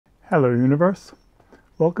Hello universe,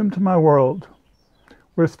 welcome to my world.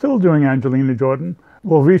 We're still doing Angelina Jordan.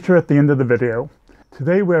 We'll reach her at the end of the video.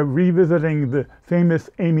 Today we're revisiting the famous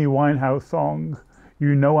Amy Winehouse song,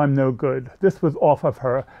 You Know I'm No Good. This was off of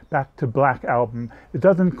her Back to Black album. It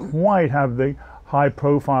doesn't quite have the high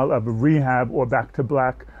profile of Rehab or Back to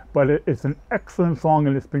Black, but it's an excellent song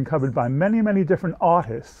and it's been covered by many different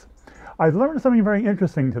artists. I've learned something very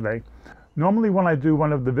interesting today. Normally when I do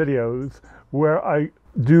one of the videos where I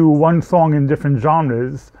do one song in different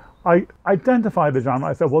genres, I identify the genre.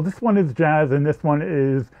 I say, well, this one is jazz and this one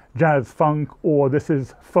is jazz funk, or this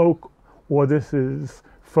is folk, or this is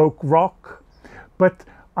folk rock. But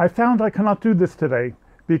I found I cannot do this today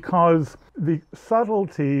because the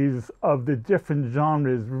subtleties of the different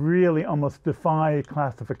genres really almost defy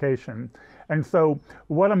classification. And so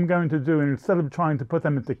what I'm going to do, instead of trying to put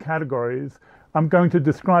them into categories, I'm going to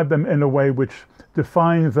describe them in a way which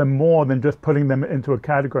defines them more than just putting them into a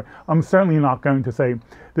category. I'm certainly not going to say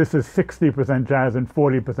this is 60% jazz and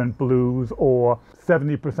 40% blues, or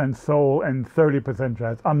 70% soul and 30%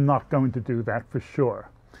 jazz. I'm not going to do that for sure.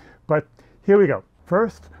 But here we go.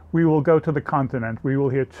 First, we will go to the continent. We will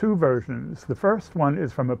hear two versions. The first one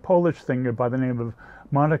is from a Polish singer by the name of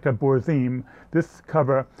Monika Borzym. This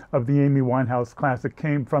cover of the Amy Winehouse classic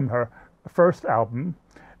came from her first album.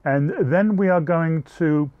 And then we are going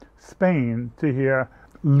to Spain to hear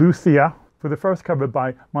Lucia for the first cover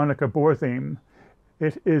by Monika Borzym.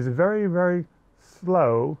 It is very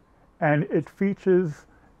slow and it features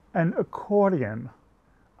an accordion.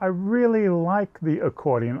 I really like the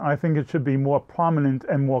accordion. I think it should be more prominent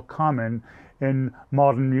and more common in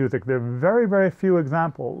modern music. There are very few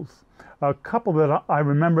examples. A couple that I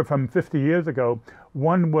remember from 50 years ago.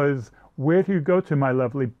 One was Where Do You Go To, My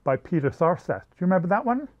Lovely by Peter Sarset. Do you remember that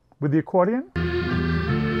one with the accordion?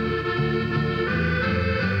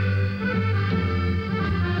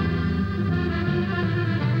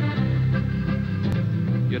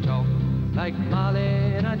 You talk like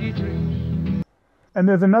Marlene and Dietrich. And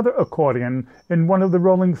there's another accordion in one of the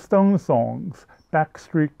Rolling Stones songs,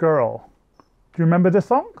 Backstreet Girl. Do you remember this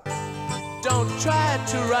song? Don't try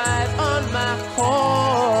to ride on my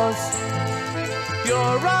horse.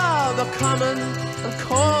 You're rather common and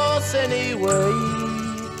coarse anyway.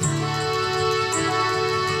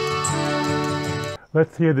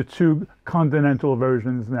 Let's hear the two continental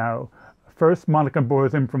versions now. First, Monika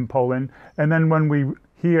Borzym from Poland, and then when we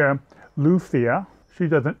hear Lucia, she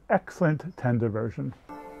does an excellent tender version.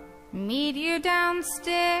 Meet you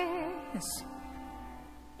downstairs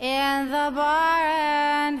in the bar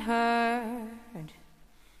and heard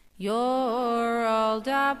your rolled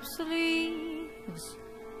up sleeves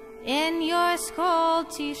in your skull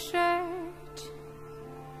t-shirt.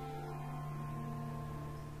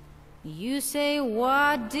 You say,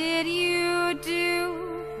 what did you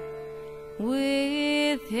do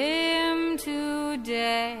with him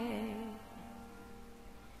today?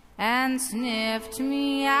 And sniffed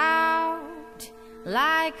me out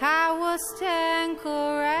like I was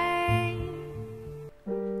Tanqueray.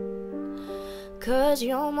 'Cause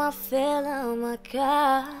you're my fella, my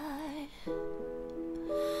guy,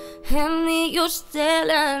 and me you're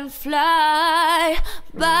still and fly.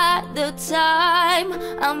 By the time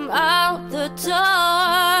I'm out the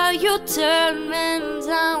door, you turn me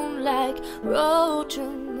down like Roger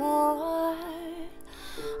Moore.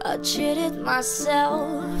 I cheated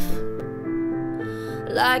myself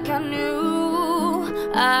like I knew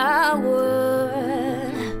I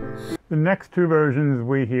would. The next two versions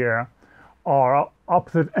we hear are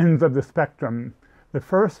opposite ends of the spectrum. The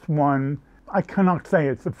first one, I cannot say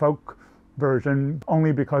it's a folk version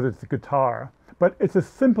only because it's a guitar, but it's a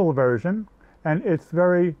simple version and it's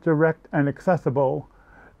very direct and accessible.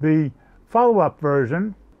 The follow-up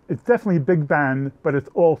version, it's definitely big band, but it's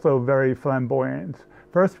also very flamboyant.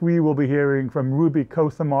 First, we will be hearing from Ruby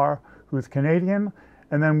Kosamar, who's Canadian,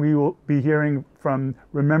 and then we will be hearing from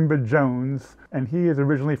Remember Jones, and he is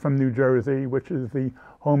originally from New Jersey, which is the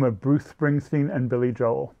home of Bruce Springsteen and Billy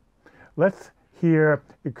Joel. Let's hear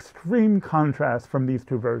extreme contrast from these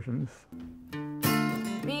two versions.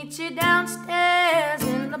 Meet you downstairs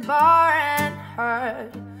in the bar and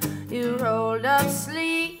heard you rolled up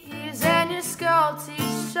sleeves and your skull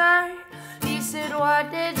t-shirt. He said, what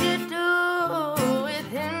did you do with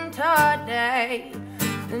him today?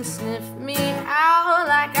 And sniffed me out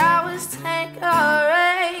like I was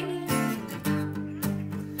Tanqueray.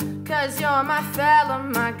 'Cause you're my fella,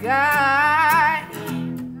 my guy.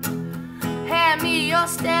 Hand me your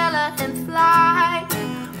Stella and fly.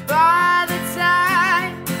 By the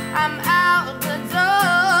time I'm out the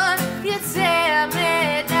door, you tear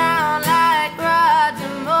me down like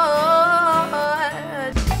Roger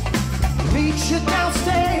Moore. you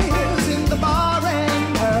downstairs in the bar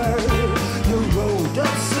and heard your rolled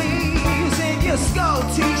up sleeves and your skull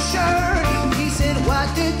t-shirt. He said, what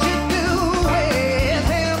did you do with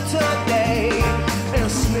him today? And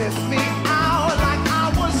sniffed me out like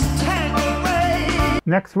I was Tanqueray.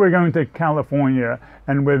 Next, we're going to California,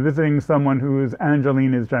 and we're visiting someone who is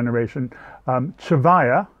Angelina's generation.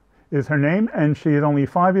 Chavaya is her name, and she is only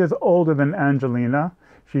 5 years older than Angelina.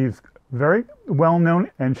 She's very well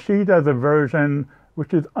known, and she does a version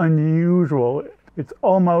which is unusual. It's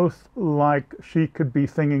almost like she could be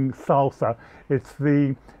singing salsa. It's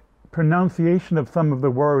the pronunciation of some of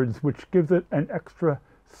the words which gives it an extra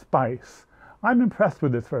spice. I'm impressed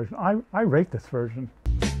with this version. I rate this version.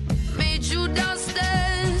 Meet you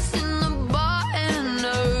downstairs in the bar and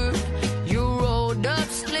nerd. You rolled up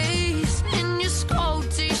sleeves in your skull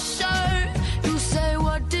t-shirt. You say,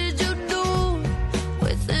 what did you do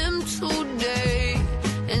with him today?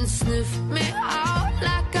 And sniff me out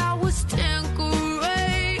like I was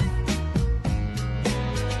Tanqueray.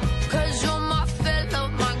 'Cause you're my fella,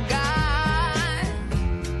 my guy.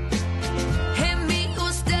 Hand me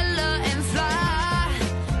your Stella and fly.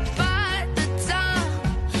 By the time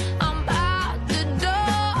I'm out the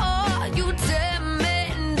door, you tear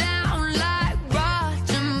me down like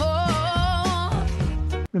Roger Moore.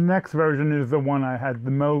 The next version is the one I had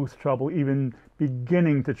the most trouble even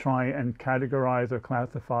beginning to try and categorize or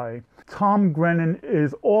classify. Tom Grennan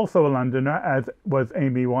is also a Londoner, as was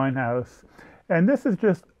Amy Winehouse. And this is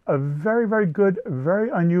just a very, very good, very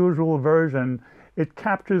unusual version. It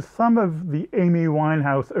captures some of the Amy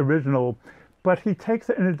Winehouse original, but he takes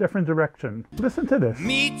it in a different direction. Listen to this.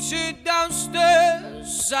 Meet you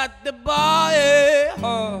downstairs at the bar,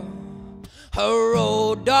 her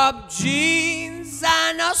rolled up jeans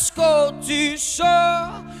and a skull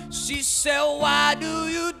t-shirt. She said, why do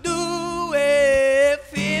you do with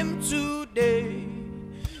him today?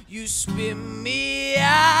 You spin me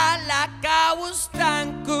out like I was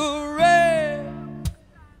Tanqueray.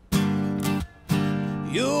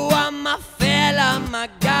 You are my fella, my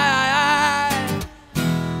guy.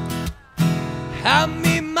 Hand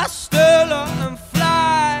me my Stella and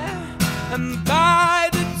fly. And by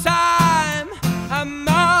the time I'm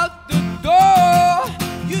out the door,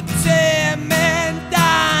 you tear me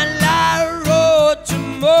down like Roger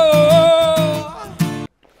Moore.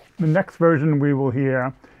 The next version we will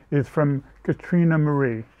hear is from Katrina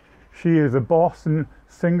Marie. She is a Boston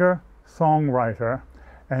singer-songwriter,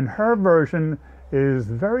 and her version is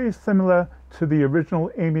very similar to the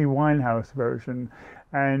original Amy Winehouse version.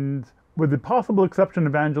 And with the possible exception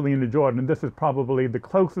of Angelina Jordan, this is probably the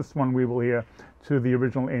closest one we will hear to the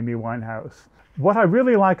original Amy Winehouse. What I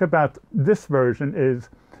really like about this version is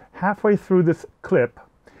halfway through this clip,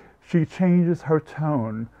 she changes her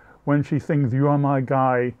tone. When she sings "You're My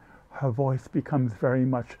Guy," her voice becomes very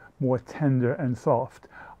much more tender and soft.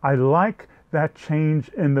 I like that change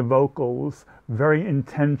in the vocals very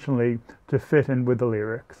intentionally to fit in with the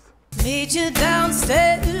lyrics. Meet you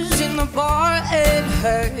downstairs in the bar and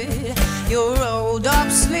heard your rolled up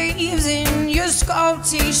sleeves in your skull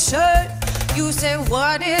t-shirt. You said,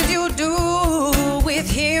 what did you do with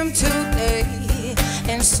him today?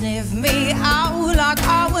 And sniff me out like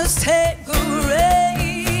I was Tanqueray.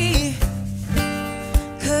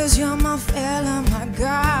 'Cause you're my fella, my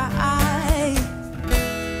guy.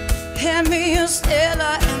 Hand me a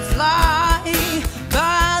Stella and fly.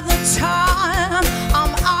 By the time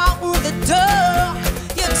I'm out the door,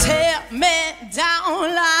 you tear me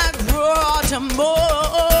down like Roger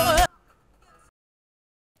Moore.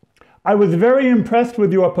 I was very impressed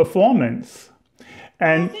with your performance.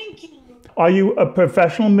 And Thank you. are you a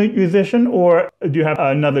professional musician or do you have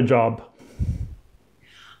another job?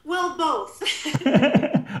 Well, both.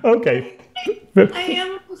 Okay. I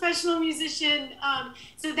am a professional musician.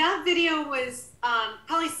 So that video was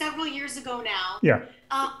probably several years ago now. Yeah.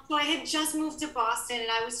 So I had just moved to Boston, and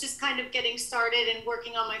I was just kind of getting started and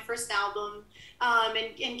working on my first album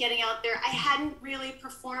and getting out there. I hadn't really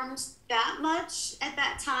performed that much at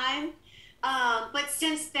that time. But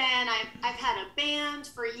since then, I've had a band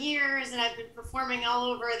for years, and I've been performing all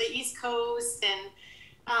over the East Coast. And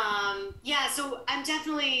yeah, so I'm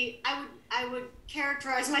definitely, I would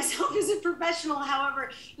characterize myself as a professional.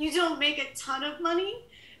 However, you don't make a ton of money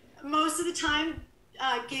most of the time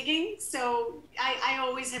gigging. So I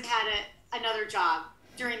always have had another job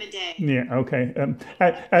during the day. Yeah, okay.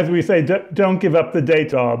 As we say, don't give up the day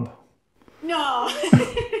job. No.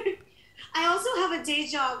 I also have a day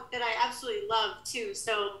job that I absolutely love too,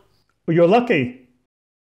 so. Well, you're lucky.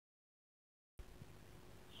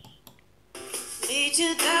 Meet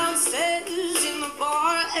you downstairs in the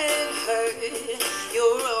bar and heard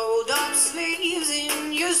your rolled up sleeve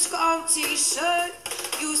skull t-shirt.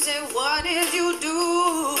 You said, what did you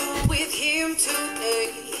do with him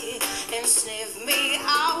today? And sniff me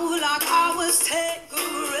out like I was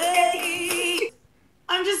Tanqueray.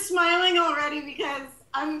 I'm just smiling already because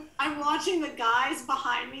I'm watching the guys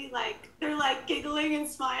behind me, like they're like giggling and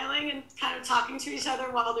smiling and kind of talking to each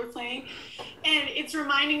other while they're playing, and it's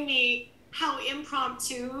reminding me how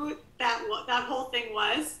impromptu that whole thing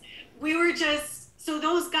was. We were just, so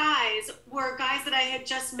those guys were guys that I had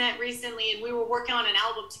just met recently, and we were working on an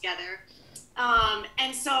album together.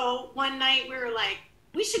 And so one night we were like,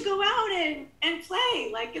 we should go out and play,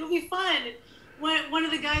 like it'll be fun. One of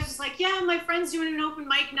the guys was like, yeah, my friend's doing an open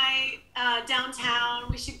mic night downtown,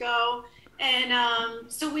 we should go. And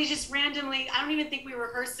so we just randomly, I don't even think we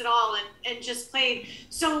rehearsed at all, and just played.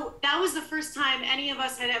 So that was the first time any of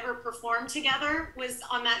us had ever performed together, was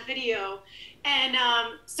on that video. And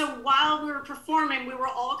so while we were performing, we were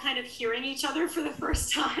all kind of hearing each other for the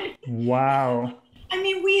first time. Wow. I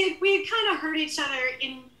mean, we had kind of heard each other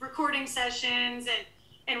in recording sessions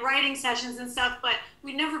and writing sessions and stuff, but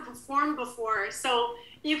we'd never performed before. So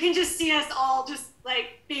you can just see us all just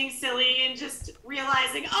like being silly and just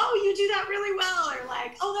realizing, oh, you do that really well, or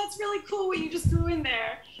like, oh, that's really cool what you just threw in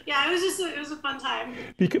there. Yeah, it was a fun time.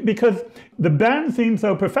 Because the band seems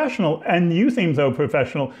so professional and you seem so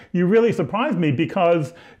professional, you really surprised me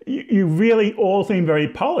because you really all seem very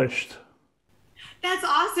polished. That's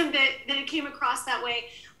awesome that it came across that way.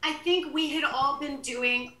 I think we had all been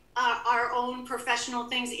doing our own professional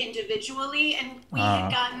things individually, and we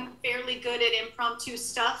had gotten fairly good at impromptu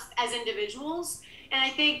stuff as individuals. And I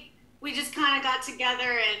think we just kind of got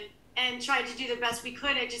together and tried to do the best we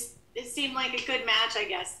could. It seemed like a good match, I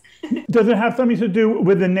guess. Does it have something to do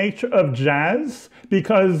with the nature of jazz?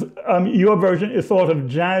 Because your version is sort of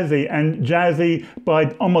jazzy, and jazzy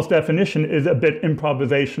by almost definition is a bit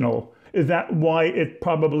improvisational. Is that why it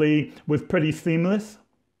probably was pretty seamless?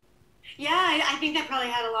 Yeah, I think that probably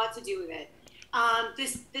had a lot to do with it.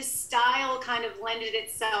 This style kind of lended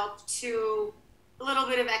itself to a little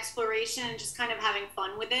bit of exploration and just kind of having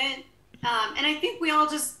fun with it. And I think we all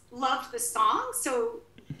just loved the song, so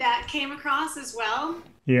that came across as well.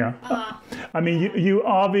 Yeah. I mean, you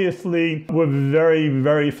obviously were very,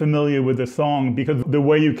 very familiar with the song because the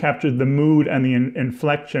way you captured the mood and the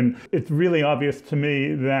inflection, it's really obvious to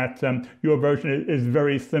me that your version is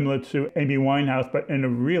very similar to Amy Winehouse, but in a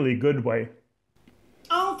really good way.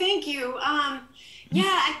 Oh, thank you. Yeah,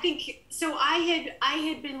 I think, so I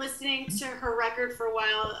had been listening to her record for a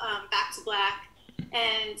while, Back to Black,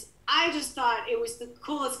 and I just thought it was the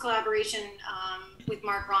coolest collaboration with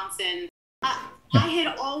Mark Ronson. I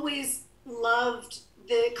had always loved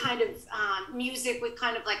the kind of music with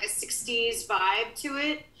kind of like a 60s vibe to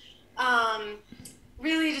it.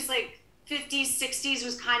 Really just like 50s, 60s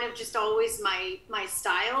was kind of just always my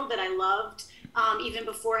style that I loved, even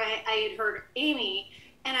before I had heard Amy.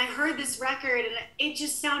 And I heard this record and it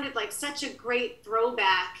just sounded like such a great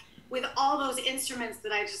throwback with all those instruments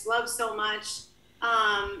that I just love so much.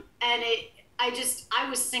 And I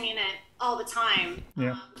was singing it all the time,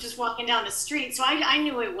 just walking down the street. So I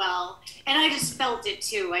knew it well, and I just felt it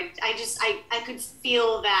too. I could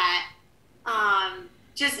feel that. I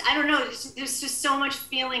don't know. There's just so much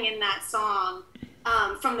feeling in that song,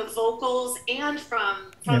 from the vocals and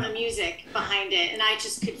from the music behind it, and I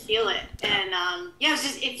just could feel it. And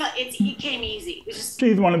it came easy. It was just.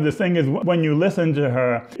 She's one of the things is when you listen to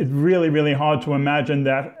her, it's really, really hard to imagine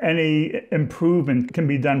that any improvement can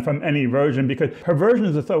be done from any version because her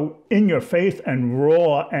versions are so in your face and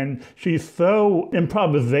raw, and she's so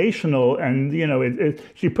improvisational, and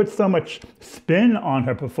she puts so much spin on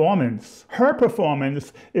her performance. Her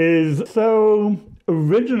performance is so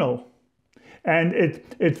original. And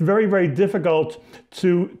it's very, very difficult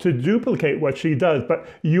to duplicate what she does, but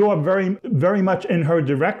you are very, very much in her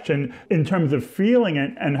direction in terms of feeling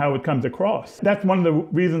it and how it comes across. That's one of the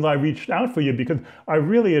reasons I reached out for you, because I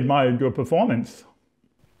really admired your performance.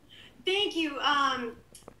 Thank you. I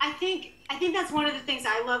think that's one of the things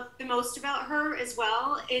I love the most about her as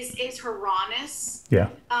well is her rawness. Yeah.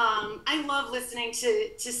 I love listening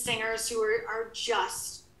to singers who are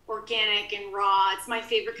just organic and raw. It's my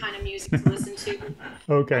favorite kind of music to listen to.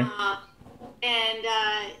 Okay. I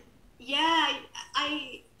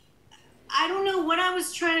don't know what I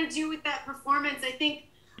was trying to do with that performance. I think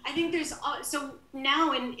there's, so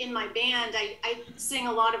now in my band, I sing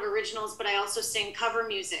a lot of originals, but I also sing cover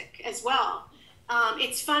music as well.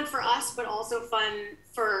 It's fun for us, but also fun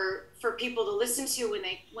for people to listen to when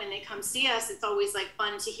they come see us. It's always like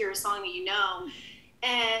fun to hear a song that you know.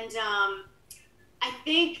 And I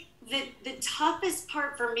think that the toughest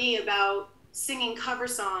part for me about singing cover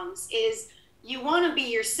songs is you want to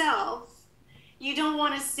be yourself. You don't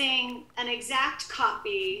want to sing an exact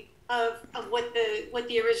copy of what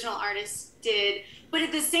the original artist did, but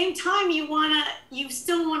at the same time you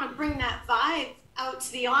still want to bring that vibe out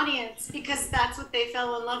to the audience because that's what they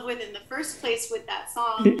fell in love with in the first place with that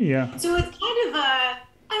song. Yeah. So it's kind of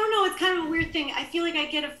I don't know, it's kind of a weird thing. I feel like I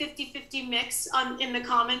get a 50-50 mix in the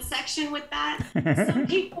comments section with that.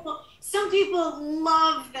 Some people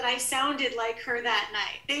love that I sounded like her that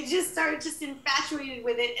night. They just started just infatuated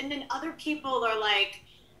with it. And then other people are like,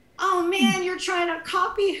 oh man, you're trying to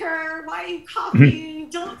copy her. Why are you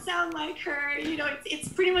copying? Don't sound like her. You know, it's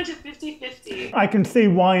pretty much a 50-50. I can see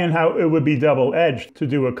why and how it would be double-edged to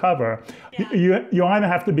do a cover. Yeah. You either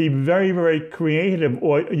have to be very, very creative,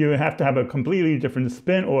 or you have to have a completely different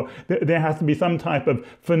spin, or there has to be some type of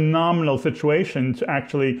phenomenal situation to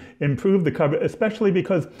actually improve the cover, especially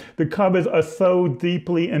because the covers are so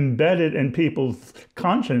deeply embedded in people's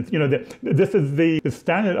conscience. You know, this is the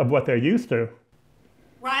standard of what they're used to.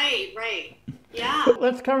 Right. Yeah. But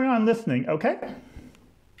let's carry on listening, okay?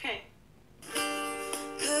 Okay.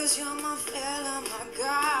 'Cause you're my fella, my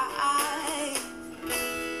guy.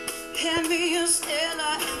 Hand me a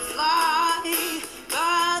Stella and fly.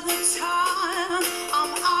 By the time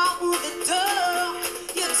I'm out the door,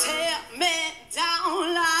 you tear me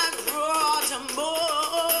down like Roger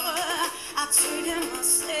Moore. I treated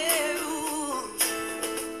myself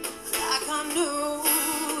like I knew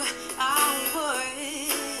I would.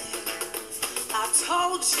 I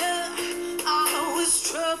told you I was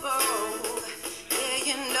trouble. Yeah,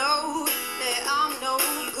 you know that I'm no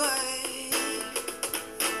good.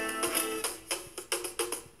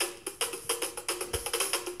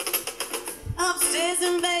 Upstairs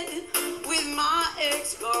in bed with my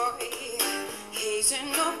ex-boy. He's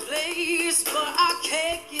in no place, but I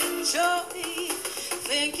can't get joy.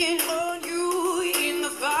 Thinking on you in the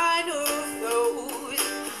final throes.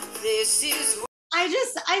 This is.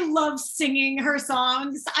 I love singing her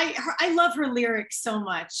songs. I love her lyrics so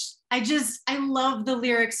much. I love the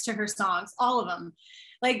lyrics to her songs, all of them.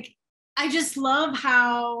 Like, I just love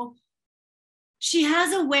how she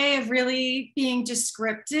has a way of really being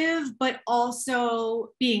descriptive, but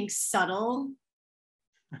also being subtle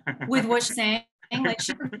with what she's saying. Like,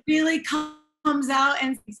 she really comes out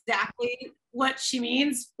and exactly what she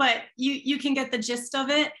means, but you can get the gist of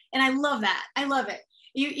it. And I love that. I love it.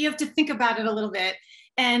 You have to think about it a little bit.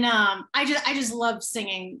 And I just love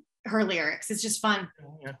singing her lyrics. It's just fun.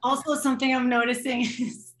 Yeah. Also, something I'm noticing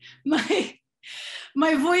is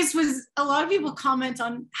my voice was, a lot of people comment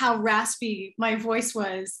on how raspy my voice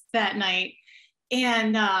was that night.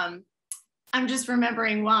 And I'm just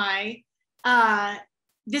remembering why.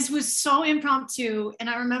 This was so impromptu. And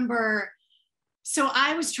I remember, so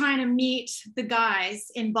I was trying to meet the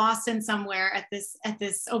guys in Boston somewhere at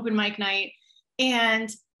this open mic night. And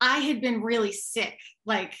I had been really sick,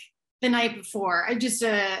 like the night before. I just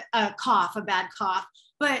a cough, a bad cough.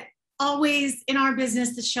 But always in our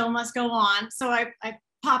business, the show must go on. So I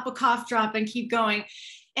pop a cough drop and keep going.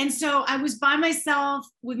 And so I was by myself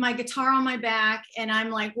with my guitar on my back, and I'm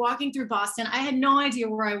like walking through Boston. I had no idea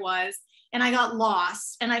where I was, and I got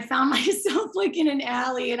lost. And I found myself like in an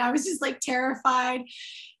alley, and I was just like terrified.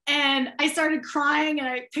 And I started crying, and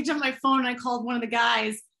I picked up my phone and I called one of the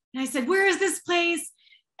guys. And I said, where is this place?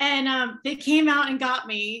 And they came out and got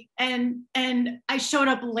me. And I showed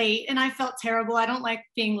up late, and I felt terrible. I don't like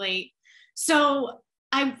being late. So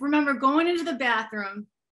I remember going into the bathroom.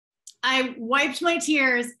 I wiped my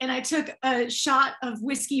tears, and I took a shot of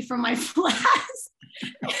whiskey from my flask.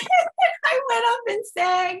 I went up and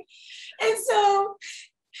sang. And so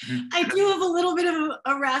I do have a little bit of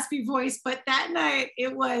a raspy voice, but that night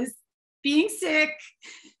it was being sick,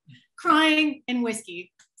 crying, and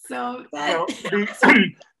whiskey. So that well,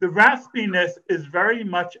 the raspiness is very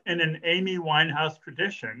much in an Amy Winehouse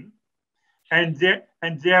tradition, and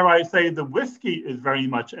dare I say, the whiskey is very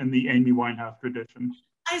much in the Amy Winehouse tradition.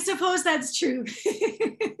 I suppose that's true.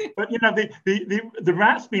 But you know, the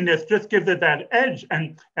raspiness just gives it that edge,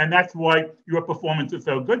 and that's why your performance is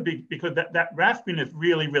so good, because that raspiness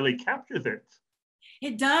really captures it.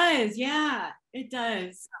 It does, yeah, it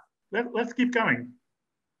does. Let's keep going.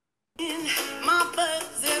 In my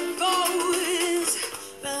buzz and goes,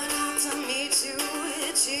 but not to meet you,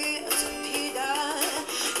 cheers, Peter.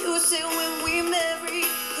 You say when we marry,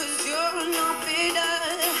 'cause you're not bitter.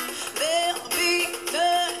 There'll be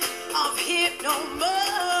none of here no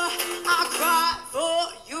more. I cried for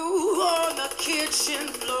you on the kitchen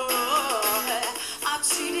floor. I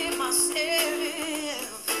cheated myself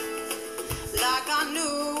like I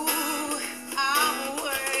knew I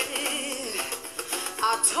would.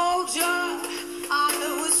 I told you I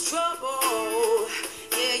was trouble.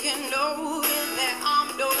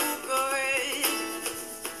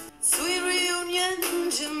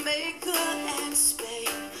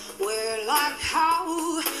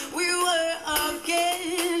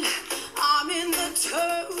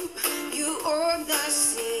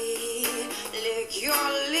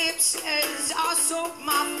 soak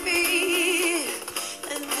my feet,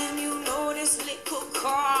 and then you notice little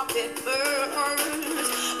carpet burns.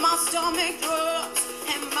 My stomach drops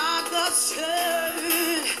and my guts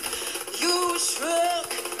turn. You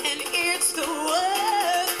shrug, and it's the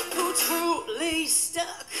one who truly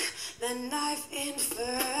stuck the knife in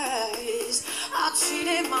first. I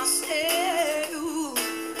treated myself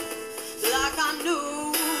like I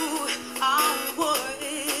knew I would.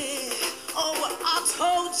 Oh, I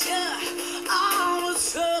told you I was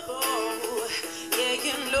trouble. Yeah,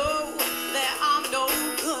 you know that I'm no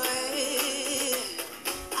good.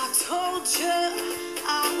 I told you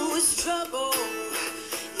I was trouble.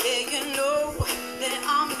 Yeah, you know that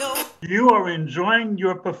I'm no. You are enjoying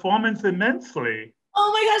your performance immensely.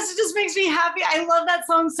 Oh my gosh, it just makes me happy. I love that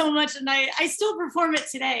song so much, and I still perform it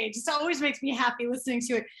today. It just always makes me happy listening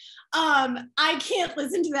to it. I can't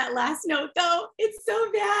listen to that last note though. It's so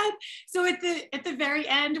bad. So at the very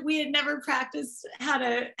end, we had never practiced how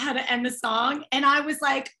to end the song, and I was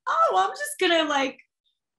like, oh, I'm just gonna like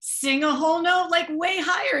sing a whole note like way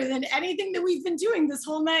higher than anything that we've been doing this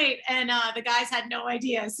whole night, and the guys had no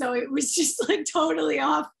idea. So it was just like totally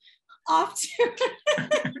off tune.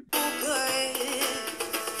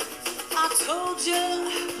 I told you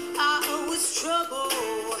I was trouble.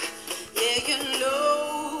 Yeah, you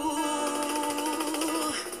know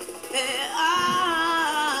that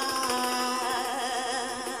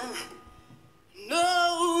I'm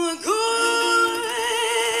no good.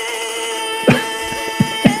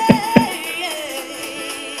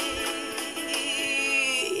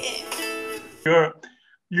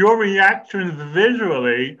 Your reactions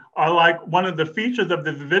visually are like one of the features of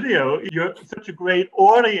this video. You're such a great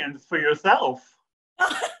audience for yourself.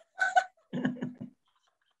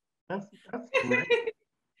 That's great.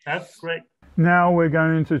 That's great. Now we're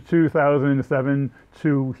going to 2007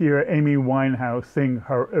 to hear Amy Winehouse sing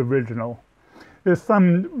her original. There's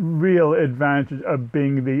some real advantage of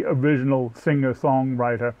being the original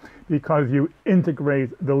singer-songwriter because you integrate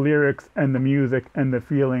the lyrics and the music and the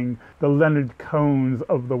feeling, the Leonard Cohens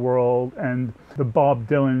of the world and the Bob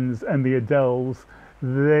Dylans and the Adeles.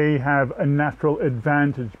 They have a natural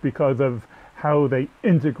advantage because of how they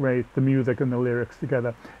integrate the music and the lyrics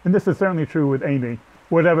together. And this is certainly true with Amy.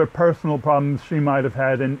 Whatever personal problems she might have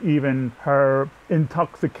had, and even her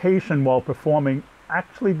intoxication while performing,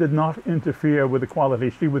 actually did not interfere with the quality.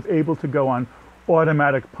 She was able to go on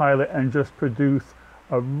automatic pilot and just produce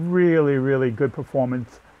a really, really good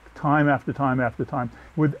performance time after time after time.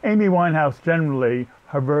 With Amy Winehouse, generally,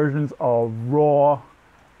 her versions are raw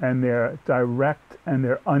and they're direct and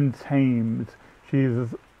they're untamed.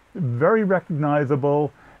 She's very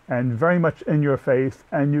recognizable and very much in your face,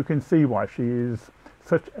 and you can see why she's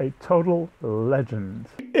such a total legend.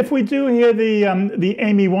 If we do hear the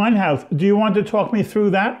Amy Winehouse, do you want to talk me through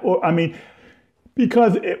that? Or I mean,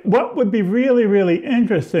 because what would be really, really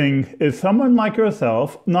interesting is someone like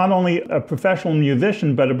yourself, not only a professional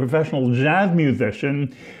musician, but a professional jazz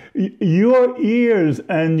musician, your ears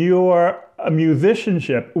and your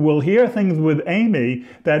musicianship will hear things with Amy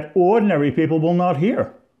that ordinary people will not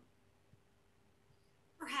hear.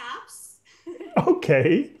 Perhaps.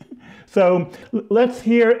 Okay. So let's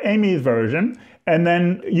hear Amy's version, and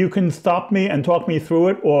then you can stop me and talk me through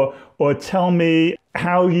it, or tell me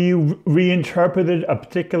how you reinterpreted a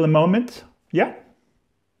particular moment. Yeah?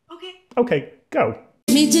 Okay. Okay, go.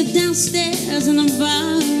 Meet you downstairs in the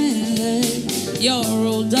bar, your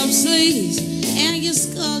rolled up sleeves and your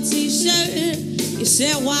skull t-shirt. You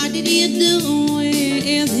said, what did you do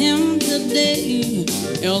with him today?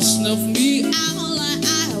 He'll snuff me out like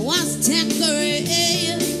I was Tanqueray.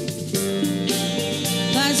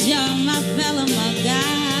 You're my fella, my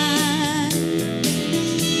guy.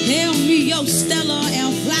 Hail me your Stella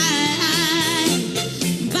and fly.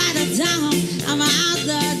 By the time I'm out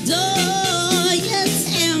the door, you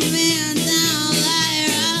tear me down like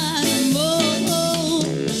a rock.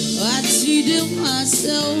 I treated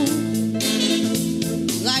myself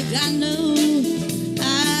like I knew I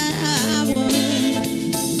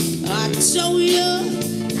would. I told you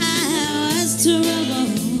I was trouble.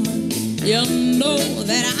 You know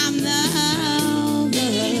that I'm now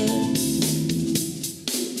good.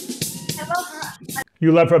 I love her.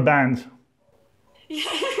 You love her band.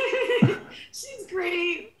 She's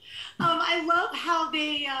great. I love how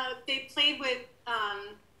they played with,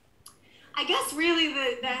 I guess really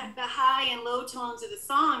the high and low tones of the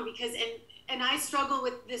song, because and I struggle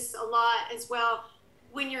with this a lot as well.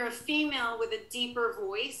 When you're a female with a deeper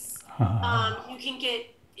voice, you can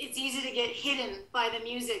it's easy to get hidden by the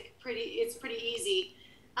music. It's pretty easy.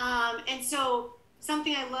 And so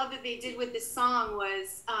something I love that they did with this song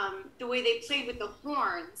was the way they played with the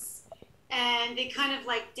horns. and they kind of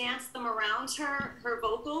like dance them around her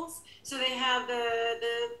vocals. So they have that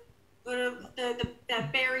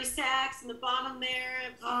bari sax in the bottom there,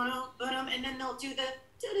 and then they'll do the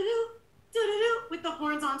do-do-do, do-do-do with the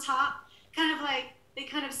horns on top, kind of like they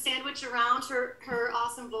kind of sandwich around her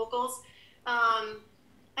awesome vocals.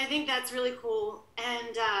 I think that's really cool,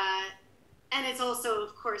 and it's also,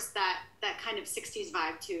 of course, that kind of 60s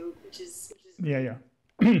vibe too, which is yeah.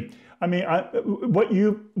 I mean, what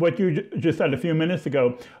you just said a few minutes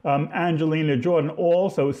ago, Angelina Jordan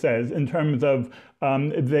also says in terms of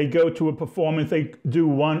they go to a performance, they do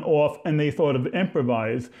one off, and they sort of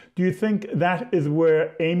improvise. Do you think that is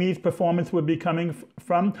where Amy's performance would be coming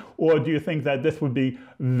from, or do you think that this would be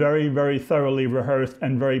very, very thoroughly rehearsed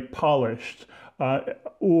and very polished?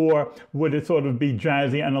 Or would it sort of be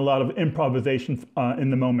jazzy and a lot of improvisation in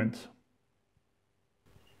the moment?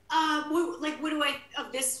 What do I,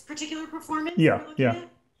 of this particular performance? Yeah.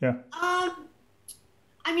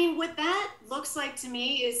 I mean, what that looks like to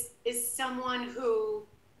me is someone who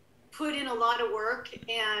put in a lot of work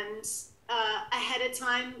and ahead of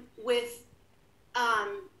time with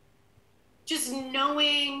just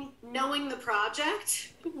knowing the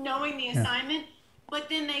project, knowing the assignment, but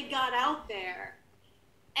then they got out there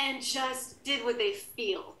and just did what they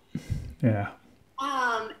feel. Yeah.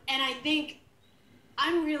 And I think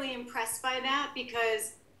I'm really impressed by that,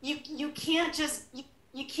 because you can't just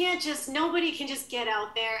nobody can just get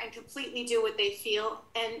out there and completely do what they feel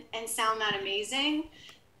and sound that amazing.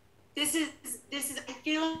 This is I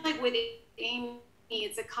feel like with Amy,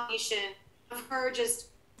 it's a combination of her just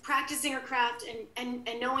practicing her craft and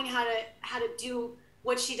knowing how to do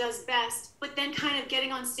what she does best, but then kind of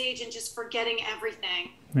getting on stage and just forgetting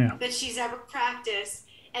everything that she's ever practiced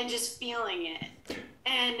and just feeling it.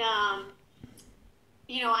 And I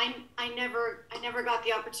never got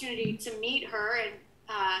the opportunity to meet her and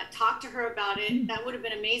talk to her about it. That would have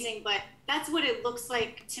been amazing, but that's what it looks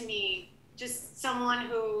like to me. Just someone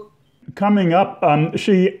who... Coming up,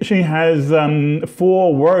 she has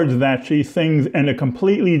 4 words that she sings in a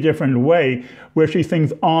completely different way, where she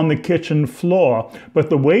sings on the kitchen floor. But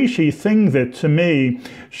the way she sings it, to me,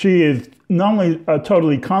 she is not only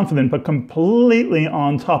totally confident, but completely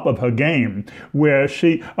on top of her game, where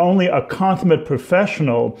only a consummate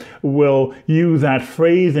professional will use that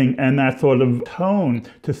phrasing and that sort of tone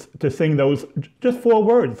to sing those just 4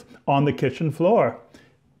 words, on the kitchen floor.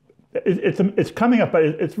 It's coming up, but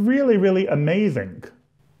it's really, really amazing.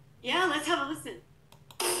 Yeah, let's have a listen.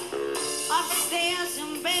 Upstairs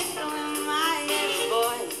in bedroom in my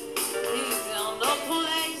boy. He's in the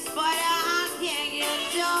place, but I can't get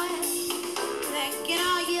joy. Thinking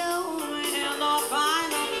of you in the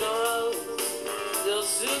final throes.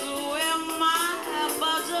 This is where my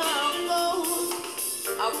buzzer goes.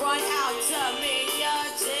 I run out to me, your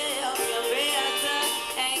tell you better.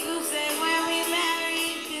 And you say when we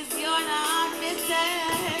married, this you're not bitter.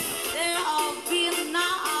 Then I'll be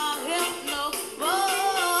not help no more.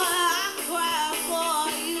 I cry for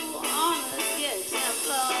you on the kitchen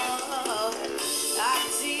floor. I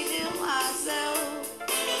cheated myself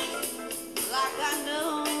like I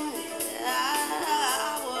knew I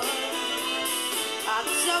would. I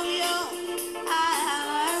told you I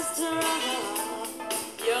was trouble.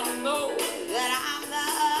 You know that I'm the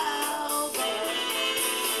over.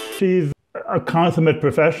 She's a consummate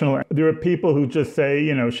professional. There are people who just say,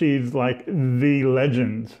 she's like the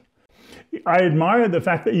legend. I admire the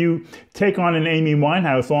fact that you take on an Amy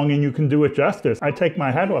Winehouse song and you can do it justice. I take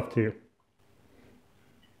my hat off to you.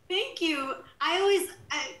 Thank you.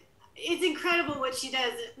 It's incredible what she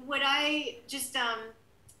does. What I just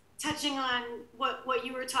touching on what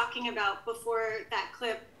you were talking about before that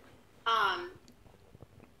clip. I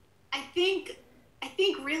think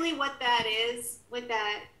really what that is with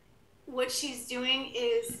that. What she's doing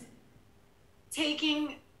is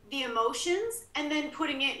taking the emotions and then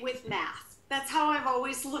putting it with math. That's how I've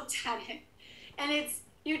always looked at it. And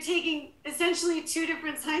you're taking essentially 2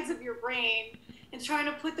 different sides of your brain and trying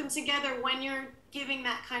to put them together when you're giving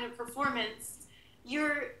that kind of performance.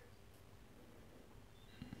 You're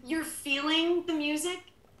feeling the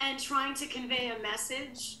music and trying to convey a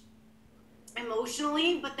message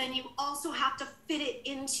emotionally, but then you also have to fit it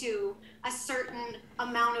into a certain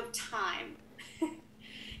amount of time.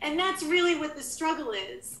 And that's really what the struggle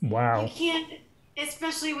is. Wow. You can't,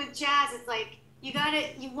 especially with jazz, it's like you want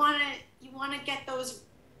to get those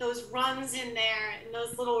runs in there and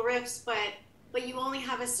those little riffs, but you only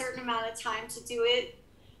have a certain amount of time to do it.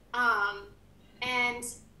 And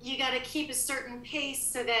you got to keep a certain pace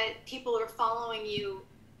so that people are following you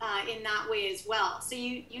in that way as well. So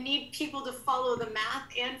you need people to follow the math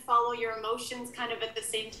and follow your emotions kind of at the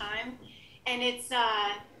same time. and it's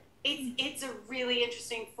a really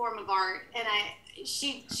interesting form of art, and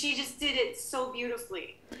she just did it so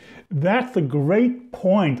beautifully. That's a great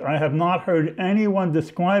point. I have not heard anyone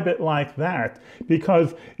describe it like that,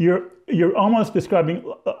 because you're almost describing,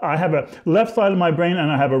 I have a left side of my brain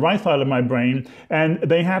and I have a right side of my brain, and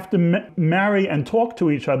they have to marry and talk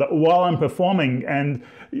to each other while I'm performing. And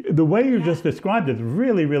the way you just described it is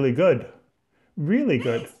really, really good. Really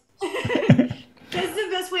good. That's the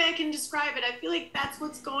best way I can describe it. I feel like that's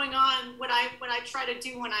what's going on, what I try to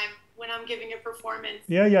do when I'm giving a performance.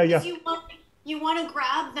 Yeah. You want to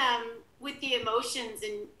grab them with the emotions,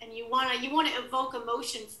 and you want to evoke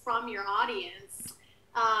emotion from your audience.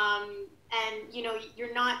 And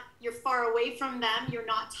you're far away from them, you're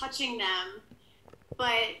not touching them,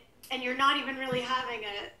 and you're not even really having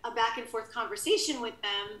a back and forth conversation with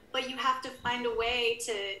them, but you have to find a way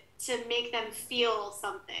to make them feel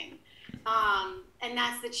something. And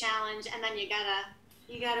that's the challenge. And then you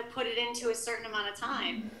gotta put it into a certain amount of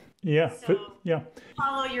time. Yeah. So yeah.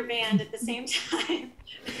 follow your band at the same time.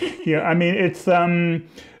 Yeah. I mean, it's,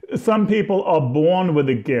 some people are born with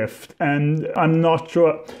a gift, and I'm not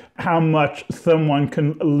sure how much someone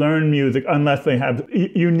can learn music unless they have,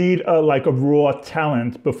 you need a raw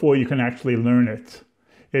talent before you can actually learn it.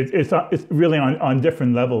 It's really on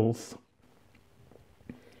different levels.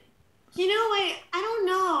 I don't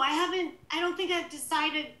know. I don't think I've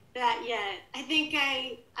decided that yet. I think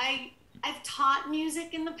I've taught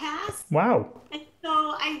music in the past. Wow. And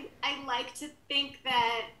so I like to think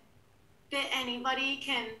that anybody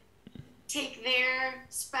can take their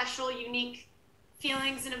special, unique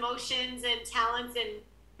feelings and emotions and talents and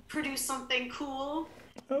produce something cool.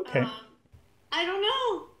 Okay. I don't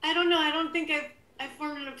know. I don't think I've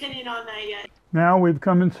formed an opinion on that yet. Now we've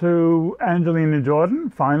come into Angelina Jordan,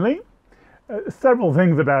 finally. Several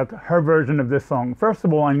things about her version of this song. First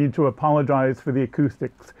of all, I need to apologize for the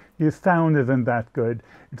acoustics. His sound isn't that good.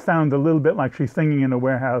 It sounds a little bit like she's singing in a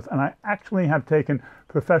warehouse, and I actually have taken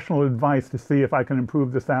professional advice to see if I can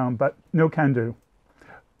improve the sound, but no can do.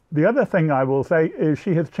 The other thing I will say is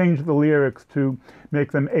she has changed the lyrics to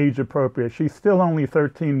make them age appropriate. She's still only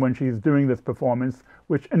 13 when she's doing this performance,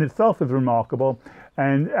 which in itself is remarkable.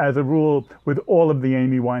 And as a rule, with all of the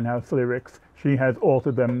Amy Winehouse lyrics, she has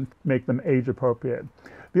altered them, make them age appropriate.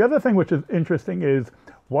 The other thing which is interesting is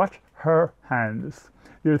watch her hands.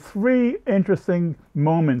 There are three interesting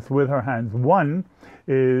moments with her hands. One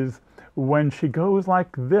is when she goes like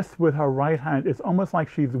this with her right hand. It's almost like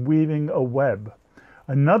she's weaving a web.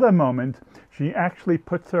 Another moment, she actually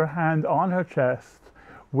puts her hand on her chest,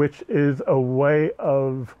 which is a way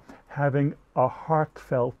of having a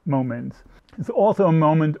heartfelt moment. It's also a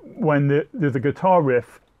moment when there's a guitar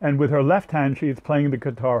riff, and with her left hand, she's playing the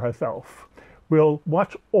guitar herself. We'll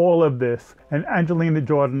watch all of this, and Angelina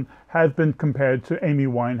Jordan has been compared to Amy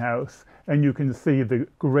Winehouse, and you can see the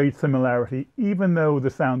great similarity, even though the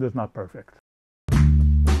sound is not perfect.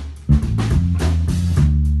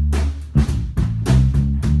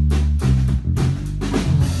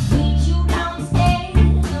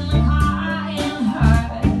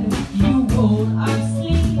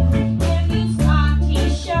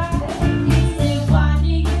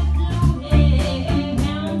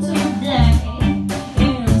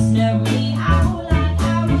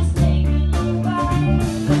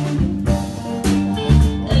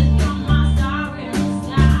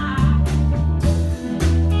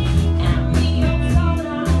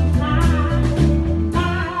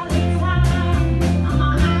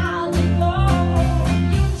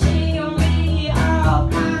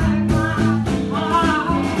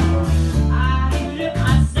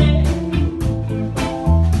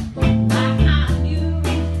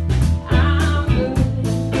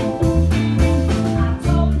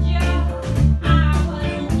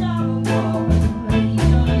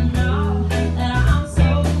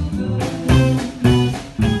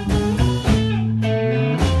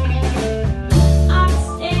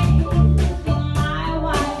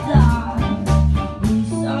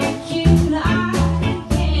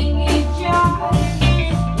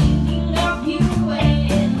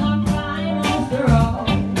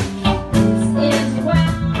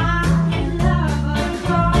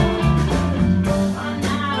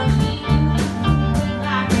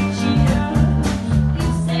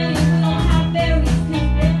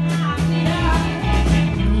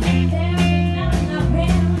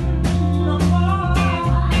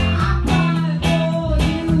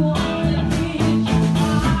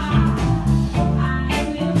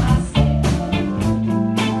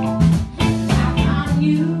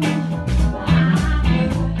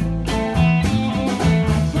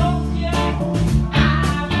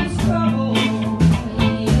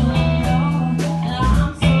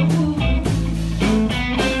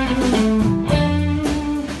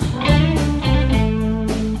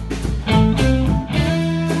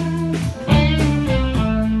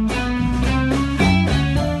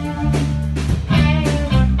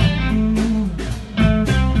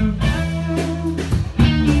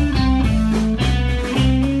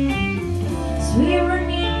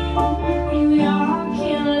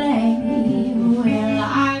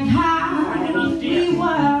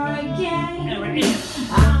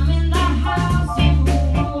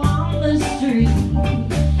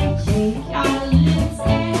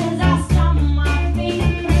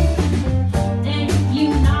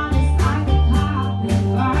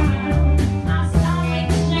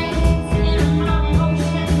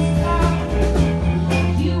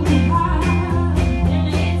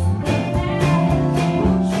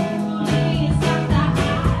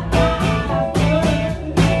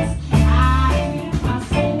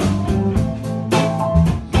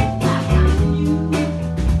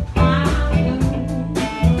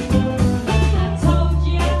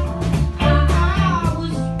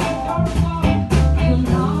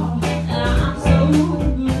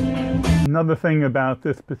 Another thing about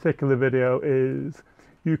this particular video is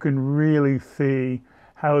you can really see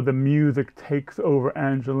how the music takes over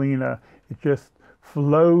Angelina. It just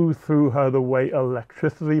flows through her the way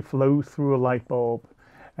electricity flows through a light bulb.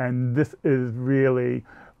 And this is really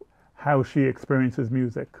how she experiences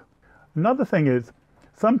music. Another thing is,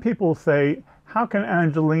 some people say, how can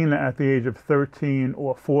Angelina at the age of 13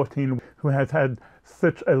 or 14, who has had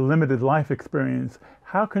such a limited life experience,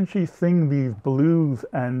 how can she sing these blues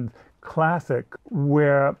and classic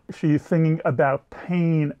where she's singing about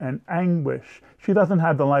pain and anguish? She doesn't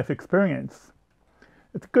have the life experience.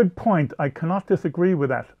 It's a good point. I cannot disagree with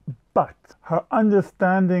that. But her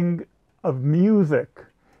understanding of music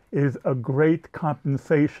is a great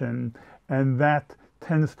compensation, and that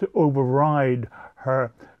tends to override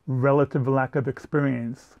her relative lack of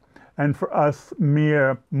experience. And for us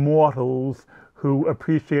mere mortals who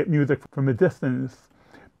appreciate music from a distance,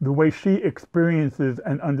 the way she experiences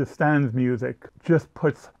and understands music just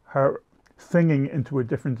puts her singing into a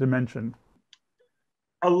different dimension.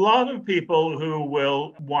 A lot of people who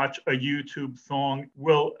will watch a YouTube song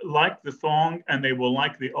will like the song and they will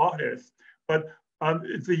like the artist, but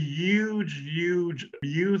it's a huge, huge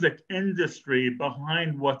music industry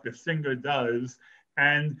behind what the singer does.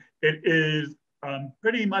 And it is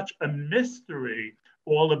pretty much a mystery,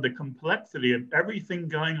 all of the complexity of everything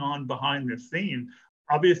going on behind the scene.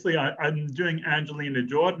 Obviously, I'm doing Angelina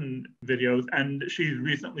Jordan videos, and she's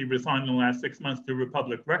recently resigned in the last 6 months to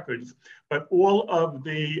Republic Records. But all of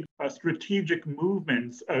the strategic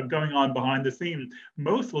movements going on behind the scene,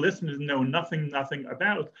 most listeners know nothing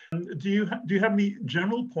about. Do you have any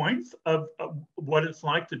general points of what it's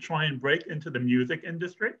like to try and break into the music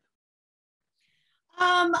industry?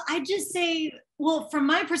 I just say, well, from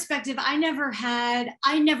my perspective, I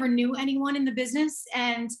never knew anyone in the business,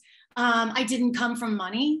 and I didn't come from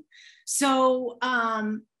money. So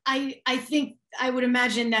I think I would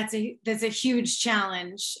imagine that's a huge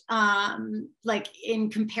challenge, like in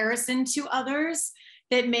comparison to others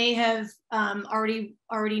that may have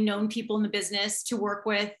already known people in the business to work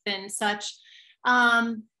with and such.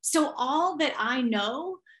 So all that I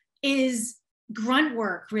know is grunt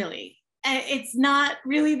work, really. It's not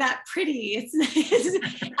really that pretty. It's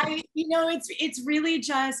really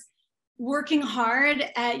just working hard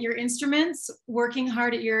at your instruments, working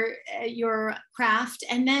hard at your craft,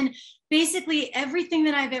 and then basically everything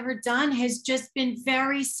that I've ever done has just been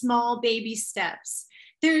very small baby steps.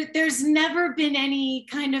 There's never been any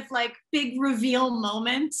kind of like big reveal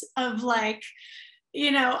moment of like,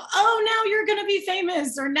 oh, now you're going to be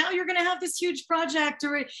famous, or now you're going to have this huge project,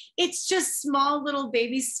 or it's just small little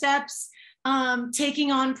baby steps,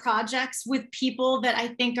 taking on projects with people that I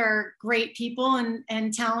think are great people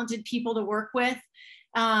and talented people to work with,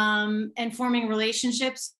 and forming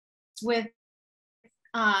relationships with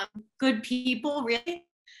good people, really,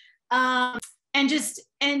 and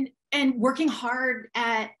working hard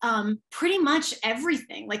at pretty much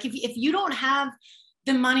everything. Like if you don't have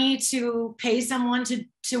the money to pay someone to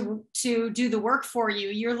do the work for you,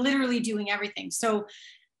 you're literally doing everything. So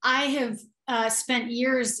I have spent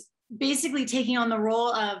years basically taking on the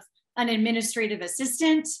role of an administrative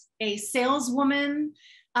assistant, a saleswoman,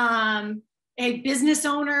 a business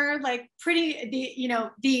owner, like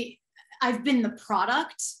I've been the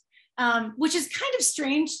product, which is kind of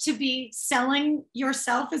strange to be selling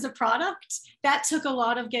yourself as a product. That took a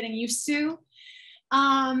lot of getting used to.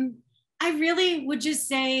 I really would just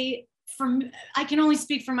say I can only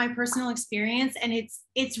speak from my personal experience, and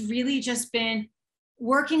it's really just been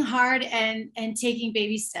working hard and taking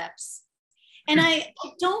baby steps. And I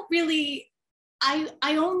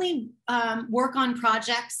only work on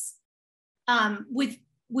projects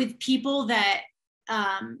with people that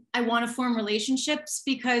I want to form relationships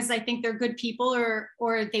because I think they're good people,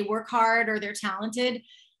 or they work hard, or they're talented.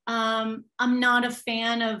 I'm not a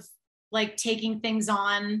fan of like taking things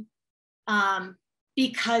on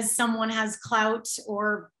because someone has clout,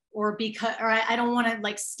 or I don't want to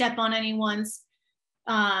like step on anyone's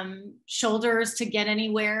shoulders to get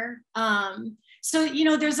anywhere. So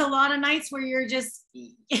there's a lot of nights where you're just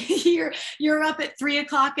you're up at 3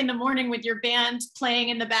 o'clock in the morning with your band playing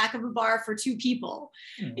in the back of a bar for 2 people.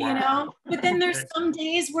 Wow. But then there's some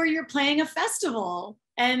days where you're playing a festival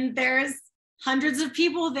and there's hundreds of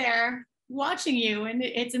people there watching you, and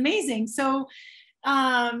it's amazing. So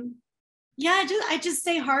I just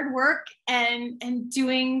say hard work and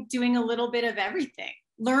doing a little bit of everything.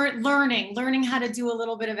 Learning how to do a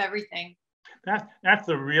little bit of everything. That's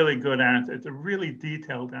a really good answer. It's a really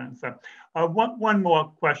detailed answer. One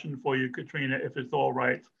more question for you, Katrina, if it's all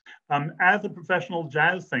right. As a professional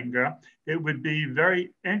jazz singer, it would be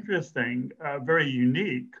very interesting, very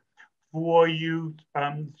unique for you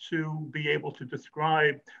to be able to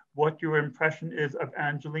describe what your impression is of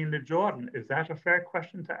Angelina Jordan. Is that a fair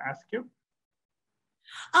question to ask you?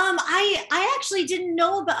 I actually didn't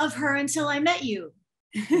know of her until I met you.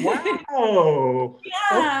 Wow.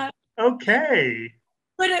 Yeah. Okay.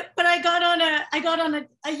 But I got on a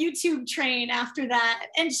YouTube train after that,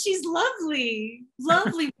 and she's lovely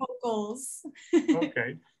vocals.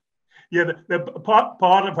 Okay. Yeah, the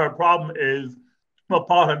part of her problem is, well,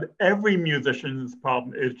 part of every musician's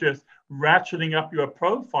problem is just ratcheting up your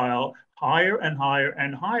profile higher and higher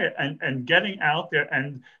and higher, and getting out there,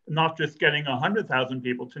 and not just getting 100,000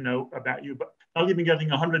 people to know about you, but not even getting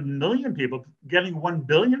 100 million people, getting 1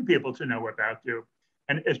 billion people to know about you.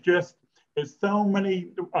 And it's just, there's so many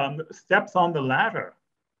steps on the ladder,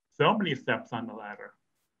 so many steps on the ladder.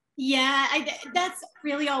 Yeah, that's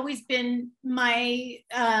really always been my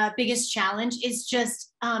biggest challenge, is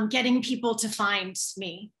just getting people to find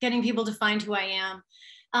me, getting people to find who I am.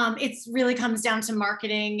 It really comes down to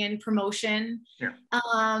marketing and promotion. Yeah.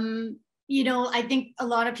 You know, I think a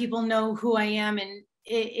lot of people know who I am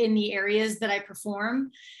in the areas that I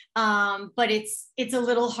perform, but it's a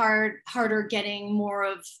little harder getting more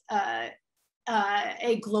of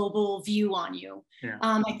a global view on you. Yeah.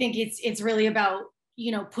 I think it's really about,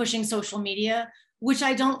 you know, pushing social media, which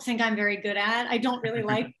I don't think I'm very good at. I don't really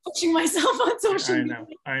like pushing myself on social media.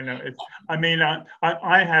 I know. I mean,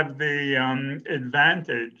 I have the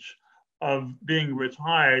advantage of being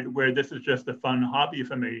retired, where this is just a fun hobby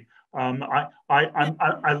for me.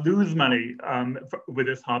 I lose money with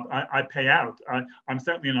this hobby. I pay out. I'm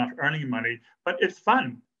certainly not earning money, but it's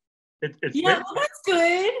fun. It's yeah, well, that's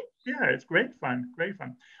good. Yeah, it's great fun. Great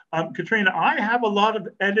fun. Katrina, I have a lot of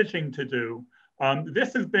editing to do.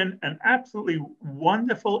 This has been an absolutely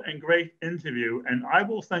wonderful and great interview, and I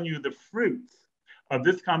will send you the fruits of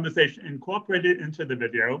this conversation incorporated into the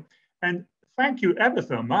video. And thank you ever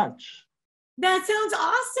so much. That sounds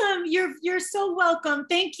awesome. You're so welcome.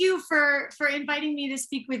 Thank you for inviting me to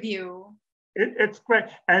speak with you. It's great.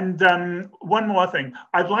 And one more thing,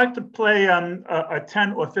 I'd like to play a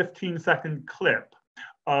 10 or 15-second clip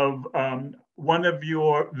of one of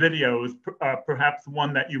your videos, perhaps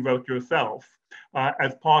one that you wrote yourself,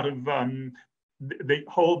 as part of the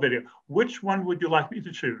whole video. Which one would you like me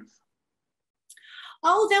to choose?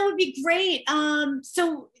 Oh, that would be great.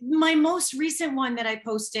 So my most recent one that I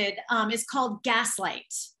posted is called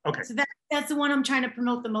Gaslight. Okay. So that's the one I'm trying to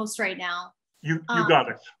promote the most right now. You got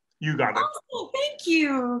it. You got it. Oh, thank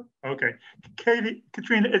you. Okay.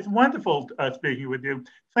 Katrina, it's wonderful speaking with you.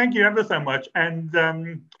 Thank you ever so much. And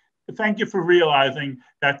thank you for realizing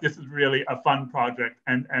that this is really a fun project,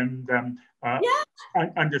 and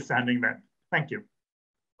understanding that. Thank you.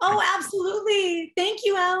 Oh, absolutely. Thank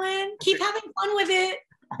you, Alan. Keep having fun with it.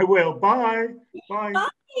 I will. Bye. Bye. Bye.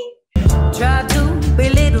 Try to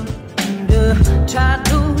belittle, try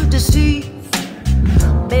to deceive,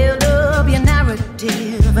 build up your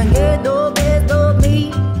narrative and get the best of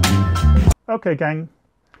me. Okay, gang.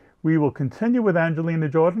 We will continue with Angelina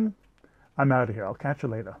Jordan. I'm out of here. I'll catch you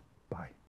later. Bye.